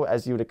air, though,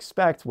 as you would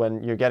expect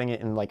when you're getting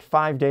it in like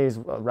 5 days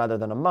rather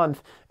than a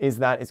month, is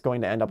that it's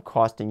going to end up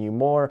costing you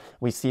more.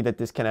 We see that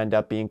this can end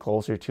up being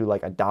closer to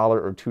like $1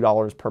 or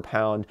 $2 per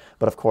pound.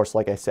 But of course,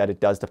 like I said, it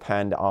does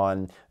depend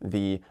on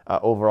the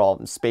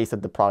overall space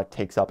that the product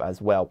takes up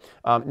as well.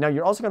 Now,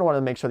 you're also going to want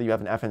to make sure that you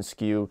have an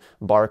FNSKU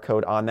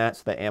barcode on that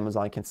so that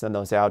Amazon can send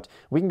those out.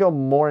 We can go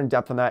more in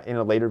depth on that in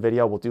a later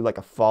video. We'll do like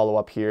a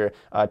follow-up here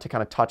to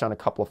kind of touch on a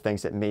couple of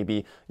things that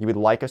maybe you would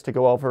like us to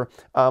go over.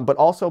 But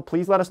also,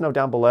 please let us know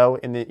down below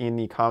in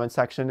the comment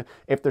section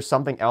if there's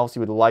something else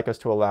you would like us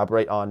to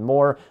elaborate on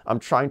more. I'm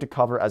trying to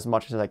cover as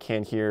much as I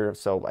can here,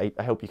 so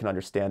I hope you can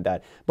understand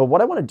that. But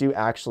what I want to do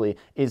actually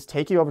is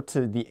take you over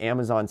to the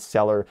Amazon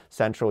Seller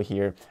Central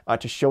here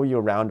to show you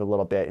around a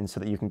little bit and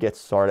so that you can get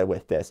started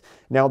with this.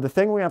 Now, the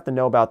thing we have to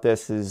know about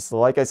this is,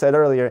 like I said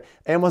earlier,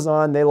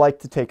 Amazon, they like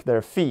to take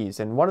their fees.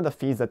 And one of the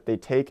fees that they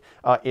take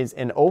is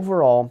an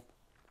overall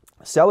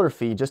seller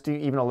fee just to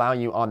even allow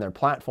you on their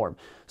platform.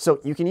 So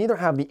you can either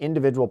have the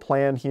individual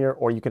plan here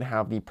or you can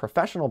have the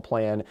professional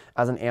plan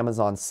as an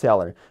Amazon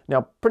seller.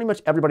 Now, pretty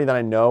much everybody that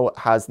I know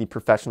has the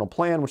professional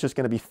plan, which is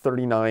going to be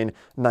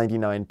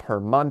 $39.99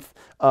 per month.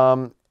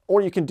 Or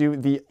you can do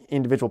the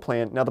individual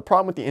plan. Now, the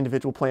problem with the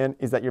individual plan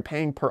is that you're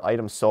paying per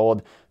item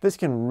sold. This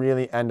can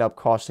really end up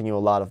costing you a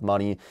lot of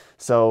money.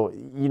 So,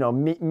 you know,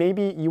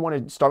 maybe you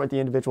want to start with the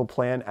individual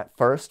plan at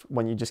first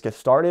when you just get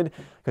started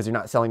because you're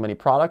not selling many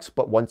products.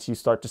 But once you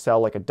start to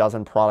sell like a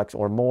dozen products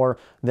or more,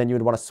 then you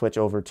would want to switch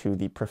over to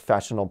the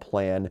professional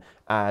plan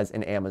as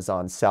an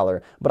Amazon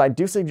seller. But I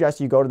do suggest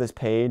you go to this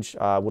page.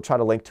 We'll try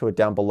to link to it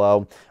down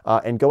below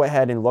and go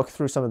ahead and look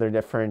through some of their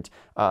different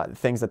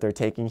things that they're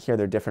taking here,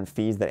 their different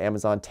fees that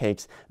Amazon takes.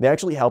 They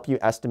actually help you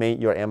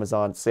estimate your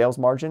Amazon sales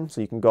margin.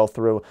 So you can go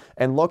through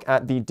and look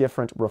at the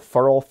different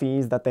referral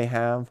fees that they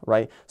have,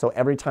 right? So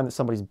every time that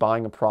somebody's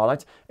buying a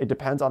product, it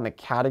depends on the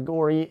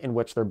category in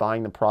which they're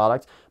buying the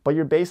product, but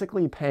you're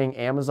basically paying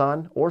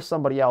Amazon or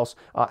somebody else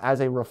as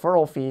a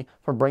referral fee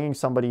for bringing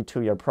somebody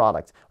to your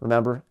product.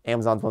 Remember,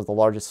 Amazon's one of the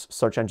largest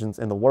search engines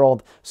in the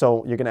world,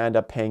 so you're going to end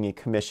up paying a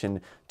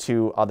commission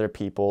to other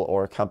people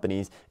or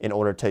companies in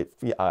order to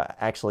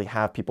actually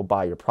have people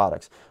buy your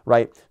products,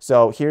 right?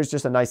 So here's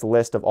just a nice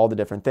list of all the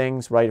different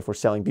things, right? If we're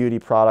selling beauty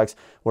products,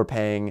 we're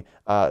paying,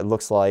 it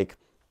looks like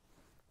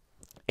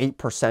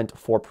 8%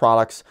 for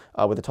products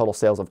with a total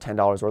sales of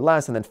 $10 or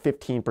less, and then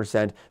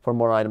 15% for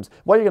more items.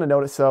 What you're going to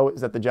notice, though,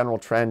 is that the general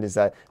trend is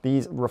that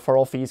these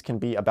referral fees can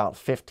be about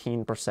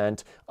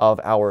 15%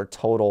 of our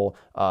total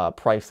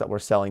price that we're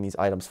selling these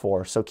items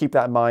for. So keep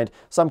that in mind.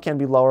 Some can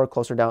be lower,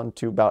 closer down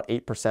to about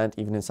 8%,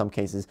 even in some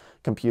cases,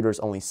 computers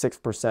only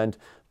 6%.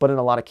 But in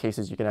a lot of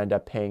cases, you can end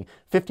up paying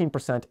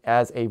 15%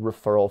 as a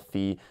referral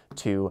fee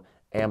to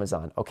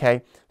Amazon,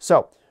 okay?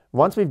 So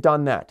once we've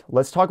done that,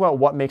 let's talk about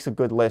what makes a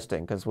good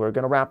listing, because we're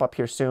going to wrap up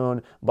here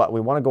soon, but we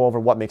want to go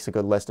over what makes a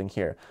good listing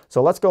here.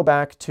 So let's go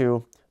back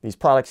to these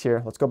products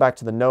here. Let's go back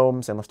to the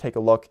gnomes and let's take a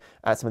look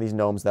at some of these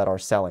gnomes that are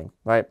selling,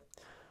 right?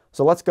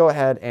 So let's go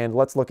ahead and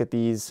let's look at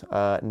these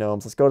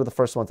gnomes. Let's go to the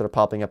first ones that are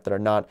popping up that are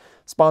not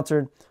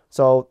sponsored.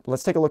 So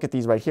let's take a look at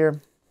these right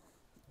here.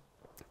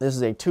 This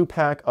is a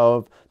 2-pack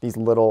of these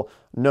little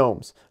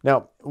gnomes.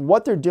 Now,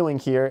 what they're doing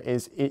here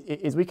is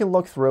we can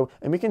look through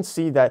and we can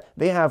see that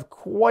they have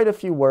quite a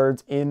few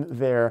words in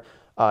their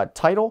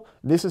title.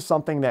 This is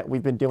something that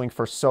we've been doing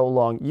for so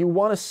long. You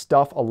want to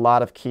stuff a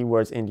lot of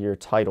keywords into your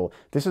title.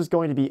 This is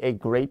going to be a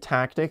great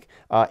tactic.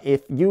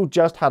 If you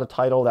just had a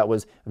title that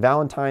was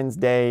Valentine's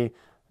Day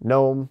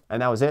gnome,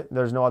 and that was it,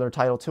 there's no other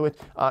title to it,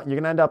 you're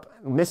going to end up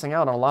missing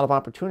out on a lot of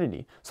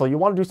opportunity. So you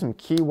want to do some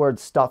keyword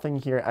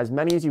stuffing here, as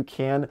many as you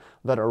can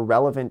that are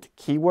relevant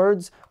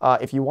keywords.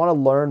 If you want to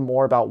learn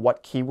more about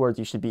what keywords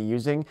you should be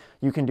using,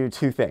 you can do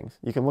two things.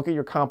 You can look at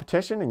your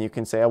competition and you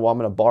can say, oh, well, I'm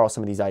going to borrow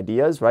some of these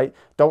ideas, right?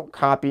 Don't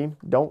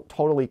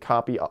totally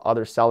copy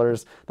other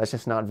sellers. That's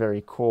just not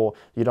very cool.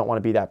 You don't want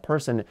to be that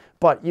person,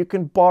 but you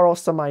can borrow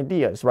some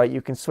ideas, right?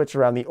 You can switch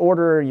around the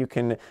order. You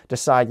can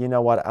decide, you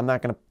know what, I'm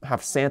not going to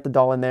have Santa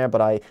doll in there,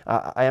 but I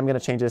am going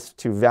to change this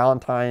to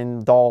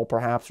Valentine doll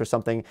perhaps, or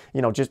something.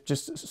 You know,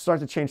 just start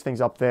to change things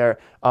up there,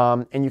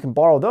 and you can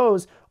borrow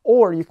those,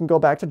 or you can go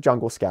back to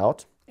Jungle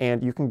Scout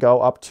and you can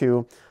go up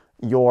to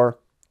your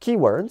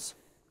keywords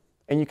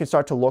and you can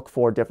start to look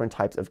for different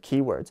types of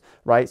keywords,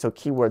 right? So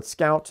keyword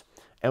scout,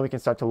 and we can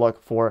start to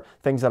look for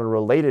things that are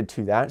related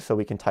to that. So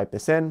we can type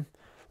this in.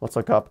 Let's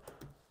look up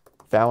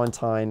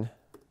Valentine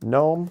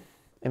gnome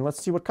and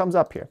let's see what comes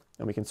up here,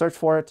 and we can search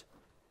for it.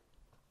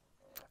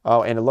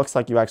 Oh, and it looks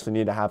like you actually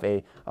need to have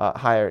a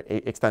higher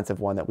expensive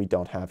one that we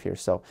don't have here,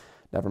 so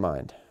never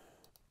mind.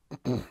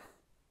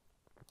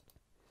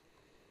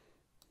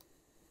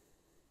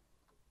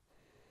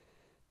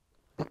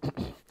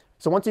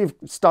 So once you've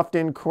stuffed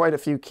in quite a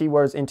few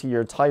keywords into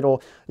your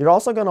title, you're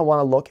also going to want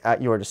to look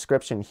at your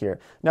description here.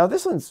 Now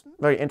this one's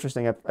very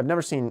interesting. I've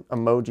never seen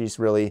emojis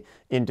really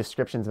in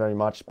descriptions very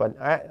much, but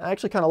I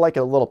actually kind of like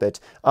it a little bit.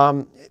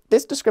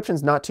 This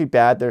description's not too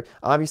bad. They're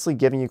obviously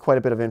giving you quite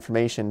a bit of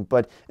information,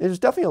 but there's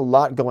definitely a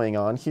lot going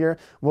on here.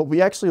 What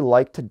we actually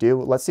like to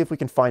do, let's see if we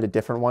can find a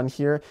different one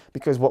here,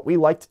 because what we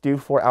like to do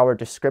for our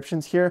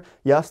descriptions here,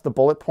 yes, the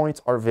bullet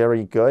points are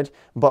very good,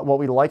 but what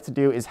we like to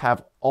do is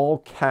have all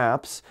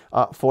caps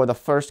for the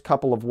first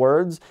couple of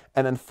words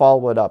and then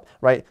follow it up,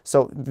 right?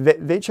 So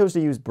they chose to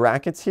use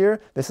brackets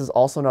here. This is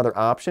also another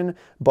option,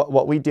 but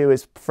what we do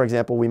is, for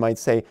example, we might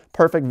say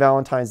perfect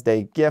Valentine's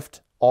Day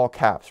gift, all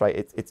caps, right?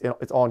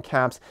 It's all in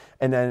caps,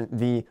 and then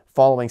the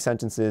following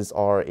sentences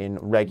are in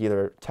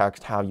regular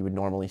text, how you would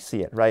normally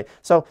see it, right?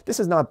 So this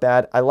is not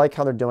bad. I like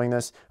how they're doing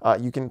this.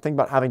 You can think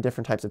about having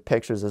different types of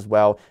pictures as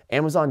well.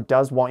 Amazon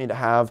does want you to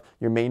have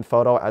your main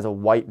photo as a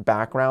white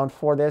background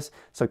for this,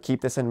 so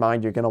keep this in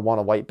mind. You're going to want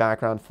a white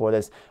background for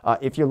this.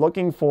 If you're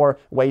looking for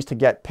ways to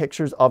get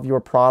pictures of your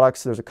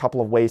products, there's a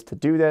couple of ways to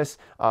do this.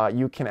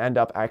 You can end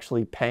up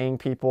actually paying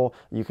people.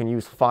 You can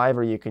use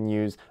Fiverr, you can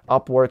use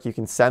Upwork, you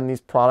can send these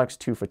products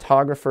to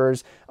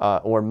photographers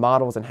or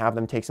models and have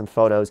them take some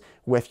photos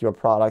with your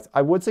product.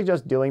 I would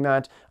suggest doing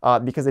that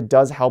because it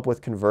does help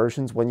with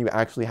conversions when you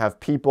actually have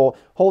people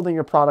holding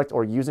your product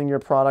or using your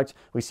product.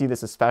 We see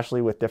this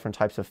especially with different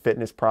types of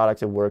fitness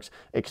products. It works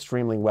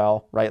extremely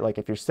well, right? Like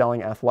if you're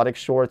selling athletic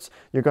shorts,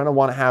 you're going to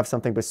want to have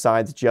something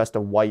besides just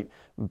a white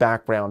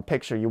background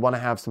picture. You want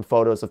to have some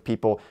photos of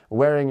people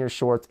wearing your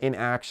shorts in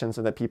action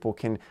so that people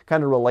can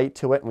kind of relate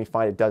to it, and we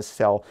find it does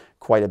sell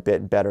quite a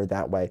bit better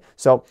that way.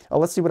 So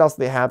let's see what else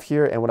they have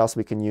here and what else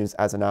we can use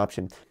as an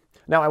option.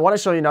 Now, I want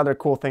to show you another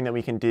cool thing that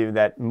we can do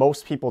that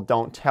most people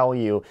don't tell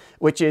you,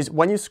 which is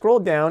when you scroll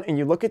down and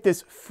you look at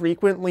this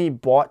frequently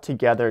bought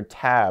together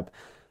tab,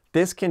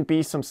 this can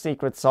be some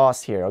secret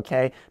sauce here,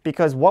 okay?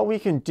 Because what we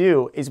can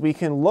do is we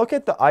can look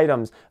at the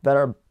items that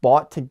are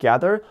bought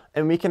together,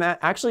 and we can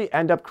actually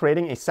end up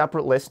creating a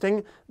separate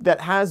listing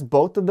that has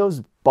both of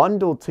those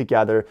bundled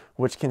together,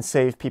 which can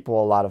save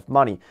people a lot of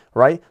money,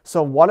 right?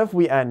 So what if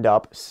we end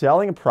up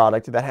selling a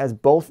product that has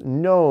both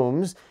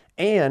gnomes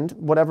and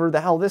whatever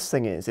the hell this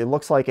thing is? It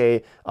looks like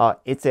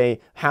it's a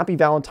Happy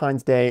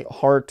Valentine's Day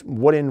heart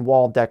wooden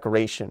wall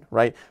decoration,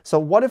 right? So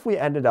what if we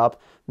ended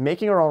up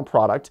making our own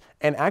product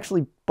and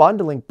actually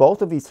bundling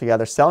both of these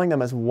together, selling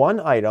them as one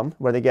item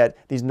where they get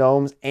these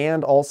gnomes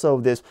and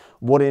also this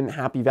wooden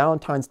Happy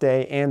Valentine's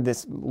Day and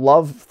this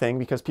love thing,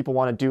 because people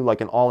want to do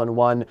like an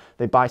all-in-one.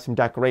 They buy some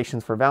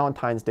decorations for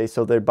Valentine's Day,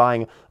 so they're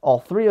buying all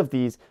three of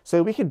these.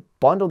 So we could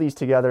bundle these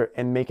together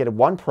and make it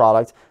one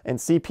product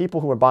and see people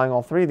who are buying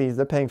all three of these,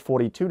 they're paying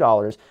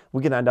 $42.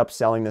 We can end up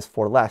selling this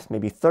for less,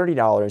 maybe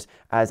 $30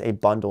 as a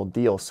bundled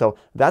deal. So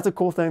that's a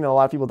cool thing that a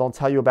lot of people don't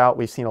tell you about.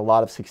 We've seen a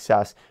lot of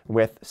success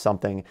with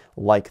something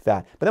like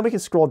that. But then we can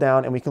scroll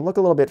down and we can look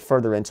a little bit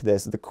further into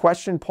this. The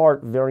question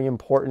part, very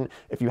important.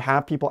 If you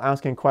have people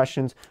asking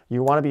questions,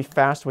 you want to be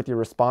fast with your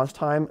response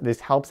time.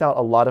 This helps out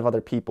a lot of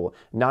other people,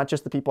 not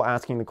just the people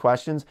asking the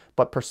questions,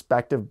 but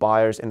prospective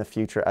buyers in the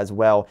future as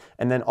well.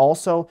 And then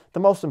also the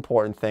most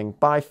important thing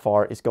by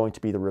far is going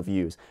to be the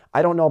reviews.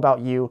 I don't know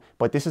about you,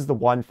 but this is the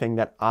one thing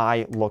that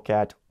I look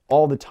at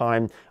all the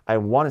time. I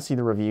want to see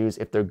the reviews,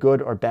 if they're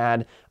good or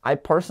bad. I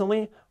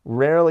personally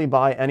rarely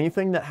buy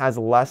anything that has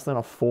less than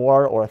a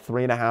 4 or a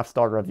 3.5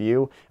 star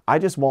review. I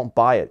just won't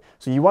buy it.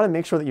 So you want to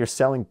make sure that you're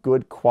selling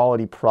good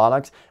quality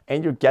products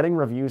and you're getting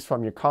reviews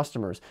from your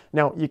customers.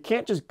 Now, you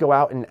can't just go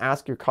out and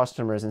ask your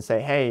customers and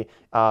say, hey,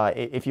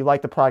 if you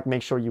like the product,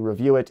 make sure you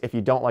review it. If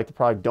you don't like the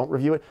product, don't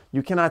review it.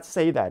 You cannot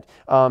say that.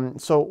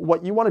 So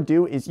what you want to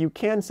do is you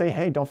can say,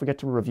 hey, don't forget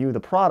to review the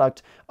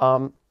product.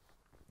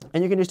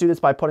 And you can just do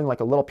this by putting like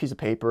a little piece of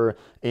paper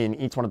in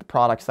each one of the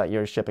products that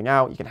you're shipping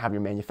out. You can have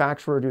your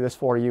manufacturer do this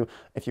for you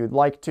if you would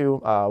like to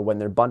when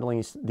they're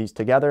bundling these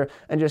together,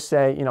 and just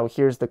say, you know,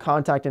 here's the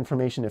contact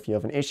information if you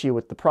have an issue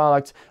with the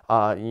product.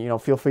 You know,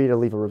 feel free to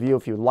leave a review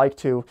if you would like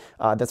to.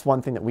 That's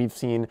one thing that we've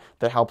seen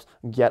that helps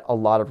get a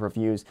lot of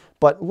reviews.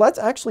 But let's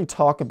actually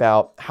talk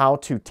about how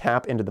to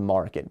tap into the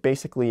market,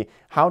 basically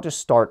how to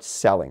start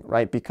selling,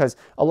 right? Because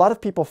a lot of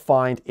people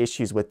find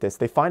issues with this.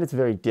 They find it's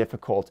very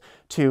difficult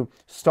to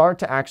start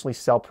to actually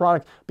sell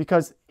product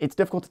because it's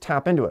difficult to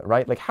tap into it,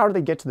 right? Like, how do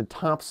they get to the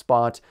top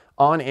spot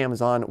on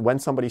Amazon when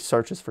somebody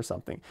searches for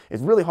something?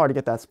 It's really hard to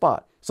get that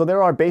spot. So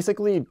there are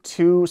basically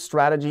 2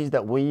 strategies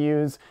that we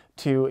use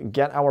to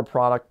get our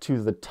product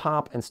to the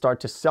top and start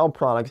to sell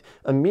products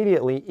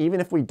immediately, even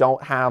if we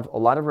don't have a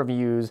lot of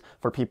reviews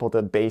for people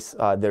to base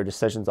their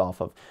decisions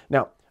off of.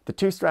 Now, the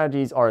 2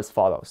 strategies are as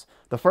follows.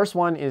 The first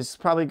one is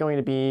probably going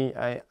to be,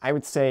 I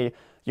would say,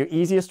 your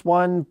easiest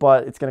one,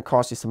 but it's going to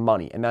cost you some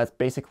money, and that's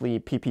basically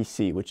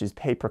PPC, which is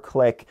pay per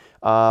click,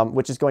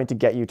 which is going to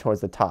get you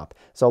towards the top.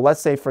 So let's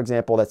say, for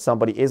example, that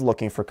somebody is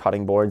looking for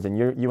cutting boards and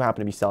you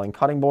happen to be selling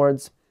cutting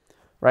boards,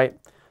 right?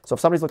 So if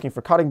somebody's looking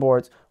for cutting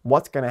boards,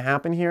 what's going to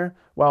happen here?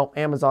 Well,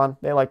 Amazon,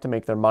 they like to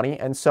make their money,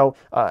 and so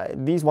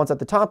these ones at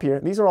the top here,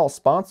 these are all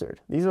sponsored.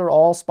 These are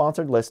all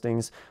sponsored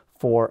listings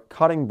for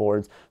cutting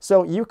boards.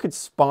 So you could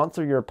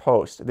sponsor your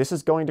post. This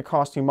is going to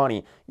cost you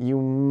money. You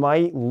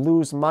might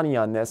lose money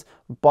on this,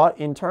 but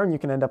in turn, you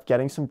can end up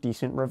getting some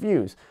decent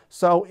reviews.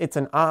 So it's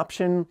an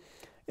option.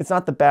 It's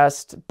not the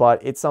best, but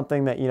it's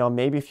something that, you know,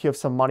 maybe if you have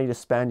some money to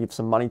spend, you have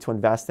some money to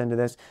invest into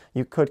this,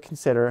 you could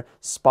consider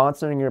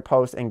sponsoring your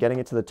post and getting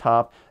it to the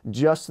top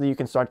just so that you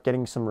can start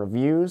getting some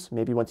reviews.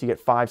 Maybe once you get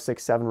 5,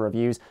 6, 7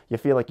 reviews, you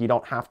feel like you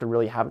don't have to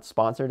really have it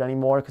sponsored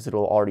anymore because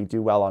it'll already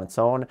do well on its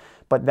own.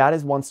 But that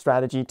is one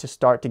strategy to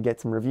start to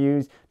get some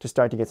reviews, to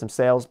start to get some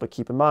sales. But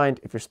keep in mind,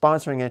 if you're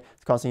sponsoring it,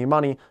 it's costing you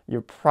money,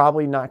 you're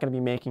probably not going to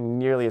be making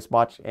nearly as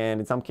much. And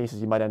in some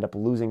cases, you might end up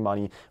losing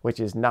money, which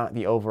is not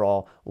the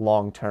overall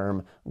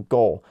long-term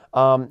goal.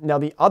 Now,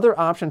 the other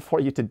option for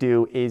you to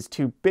do is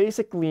to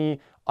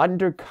basically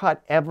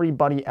undercut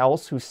everybody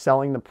else who's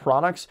selling the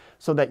products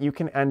so that you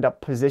can end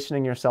up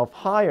positioning yourself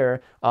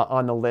higher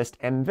on the list,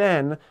 and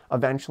then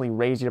eventually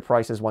raise your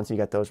prices once you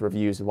get those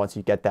reviews and once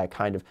you get that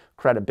kind of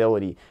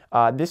credibility.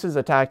 This is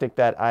a tactic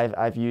that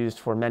I've used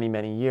for many,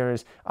 many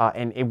years,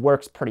 and it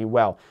works pretty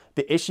well.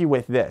 The issue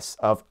with this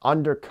of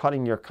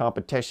undercutting your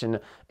competition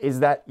is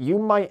that you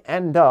might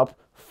end up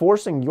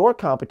forcing your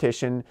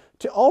competition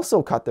to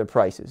also cut their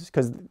prices.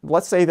 Because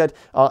let's say that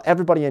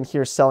everybody in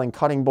here is selling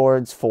cutting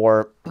boards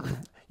for,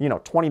 you know,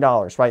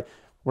 $20, right?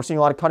 We're seeing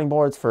a lot of cutting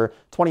boards for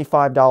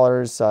 $25,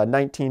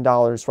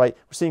 $19, right?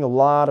 We're seeing a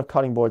lot of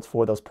cutting boards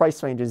for those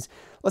price ranges.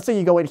 Let's say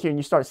you go in here and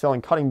you start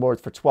selling cutting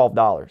boards for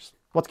 $12.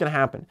 What's going to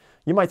happen?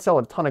 You might sell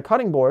a ton of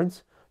cutting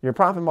boards. Your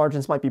profit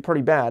margins might be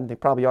pretty bad. They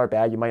probably are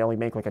bad. You might only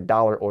make like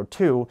 $1 or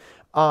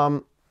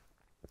 $2.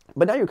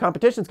 But now your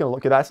competition is going to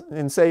look at us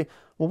and say,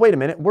 well, wait a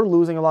minute, we're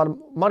losing a lot of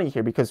money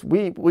here because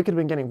we could have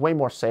been getting way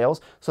more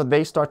sales. So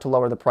they start to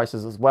lower the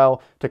prices as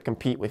well to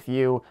compete with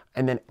you.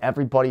 And then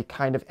everybody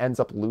kind of ends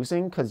up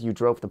losing because you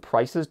drove the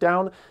prices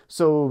down.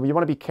 So you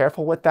want to be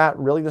careful with that.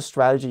 Really, the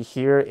strategy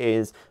here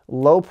is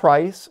low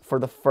price for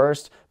the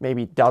first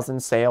maybe dozen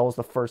sales,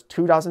 the first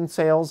 2 dozen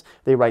sales.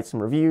 They write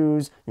some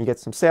reviews, you get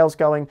some sales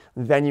going,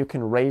 then you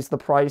can raise the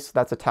price.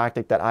 That's a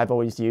tactic that I've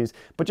always used.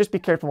 But just be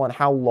careful on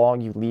how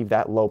long you leave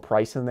that low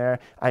price in there.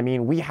 I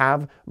mean, we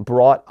have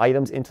brought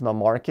items into the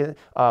market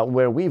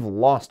where we've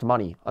lost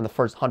money on the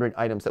first 100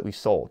 items that we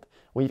sold.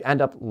 We've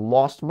end up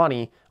lost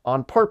money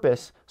on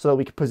purpose so that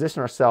we can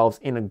position ourselves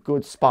in a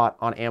good spot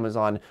on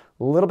Amazon.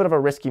 A little bit of a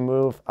risky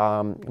move,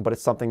 but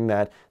it's something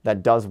that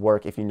does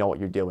work if you know what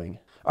you're doing.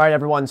 All right,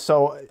 everyone,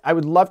 so I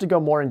would love to go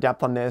more in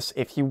depth on this.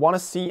 If you want to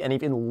see an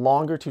even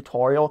longer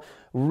tutorial,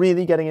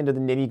 really getting into the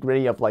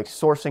nitty-gritty of like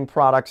sourcing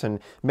products and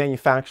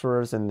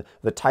manufacturers and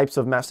the types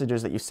of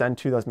messages that you send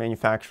to those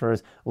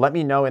manufacturers, let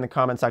me know in the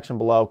comment section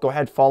below. Go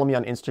ahead, follow me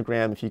on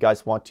Instagram if you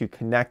guys want to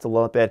connect a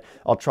little bit.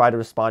 I'll try to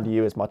respond to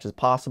you as much as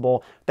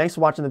possible. Thanks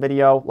for watching the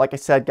video. Like I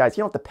said, guys,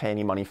 you don't have to pay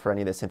any money for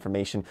any of this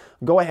information.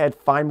 Go ahead,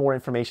 find more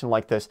information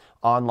like this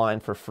online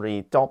for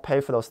free. Don't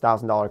pay for those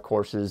 $1,000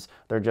 courses.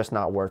 They're just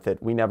not worth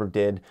it. We never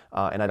did,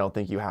 and I don't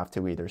think you have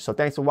to either. So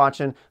thanks for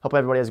watching. Hope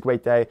everybody has a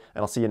great day,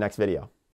 and I'll see you next video.